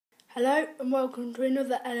Hello and welcome to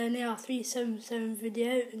another LNER 377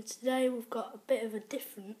 video, and today we've got a bit of a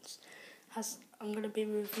difference as I'm going to be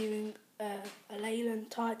reviewing a Leyland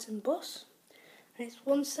Titan bus, and it's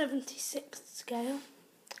 1/76 scale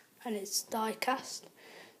and it's die cast.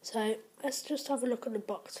 So let's just have a look at the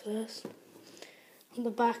box first. On the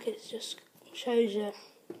back it just shows you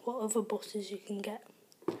what other buses you can get.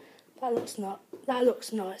 That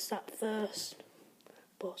looks nice, that first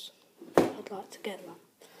bus. I'd like to get that.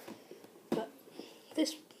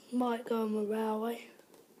 This might go on the railway.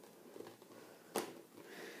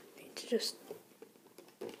 Need to just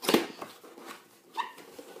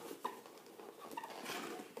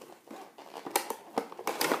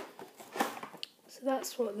so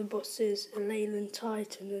that's what the bus is, a Leyland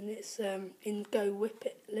Titan, and it's in Go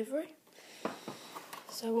Whippet livery.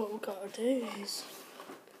 So what we've got to do is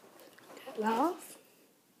get that off.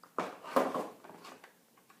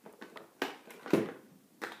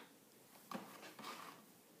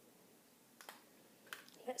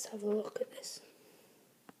 Let's have a look at this.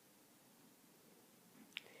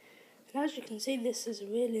 And as you can see, this is a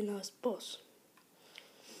really nice bus.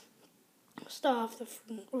 I'll start off the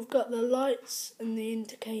front. We've got the lights and the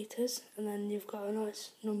indicators, and then you've got a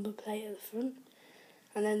nice number plate at the front,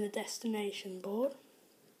 and then the destination board,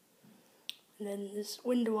 and then there's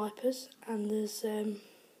window wipers, and there's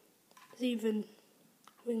even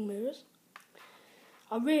wing mirrors.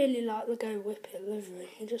 I really like the Go Whippet livery.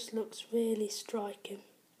 It just looks really striking.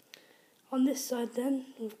 On this side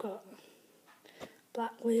then, we've got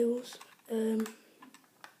black wheels,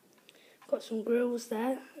 got some grills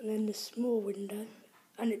there, and then this small window,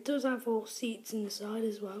 and it does have all seats inside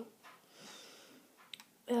as well.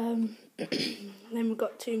 Then we've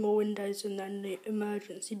got two more windows and then the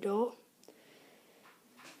emergency door.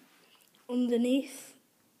 Underneath,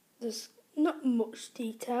 there's not much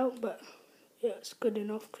detail, but yeah, it's good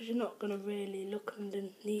enough because you're not going to really look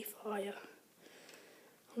underneath, are you?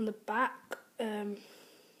 On the back,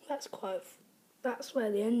 that's where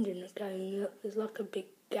the engine is going. There's like a big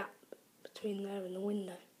gap between there and the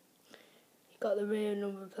window. You've got the rear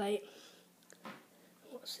number plate.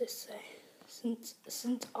 What's this say?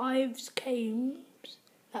 St Ives Cames.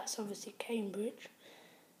 That's obviously Cambridge.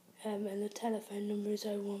 And the telephone number is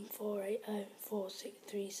 01480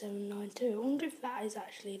 463792. I wonder if that is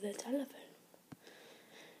actually the telephone.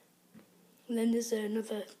 And then there's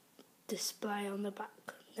another display on the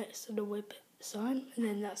back next to the whippet sign, and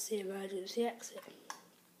then that's the emergency exit.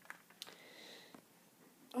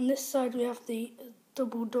 On this side we have the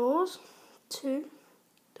double doors, two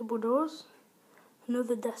double doors,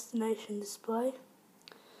 another destination display.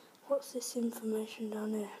 What's this information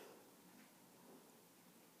down here?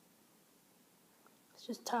 It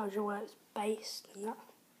just tells you where it's based and that.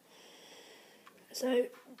 So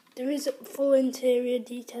there is a full interior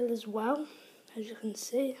detail as well. As you can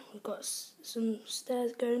see, we've got some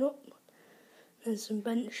stairs going up, then some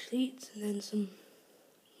bench seats, and then some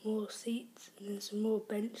more seats, and then some more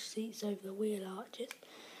bench seats over the wheel arches.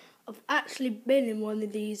 I've actually been in one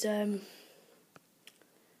of these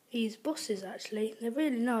buses actually. They're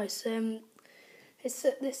really nice. It's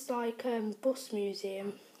at this bus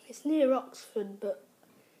museum. It's near Oxford, but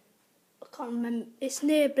I can't remember. It's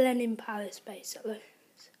near Blenheim Palace basically.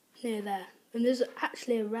 It's near there. And there's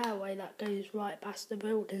actually a railway that goes right past the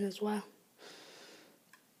building as well.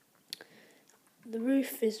 The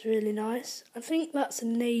roof is really nice. I think that's a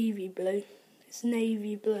navy blue. It's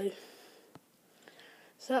navy blue.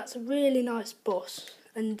 So that's a really nice bus,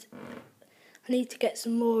 and I need to get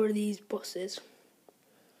some more of these buses.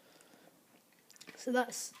 So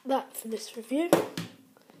that's that for this review.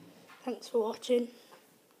 Thanks for watching.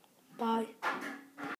 Bye.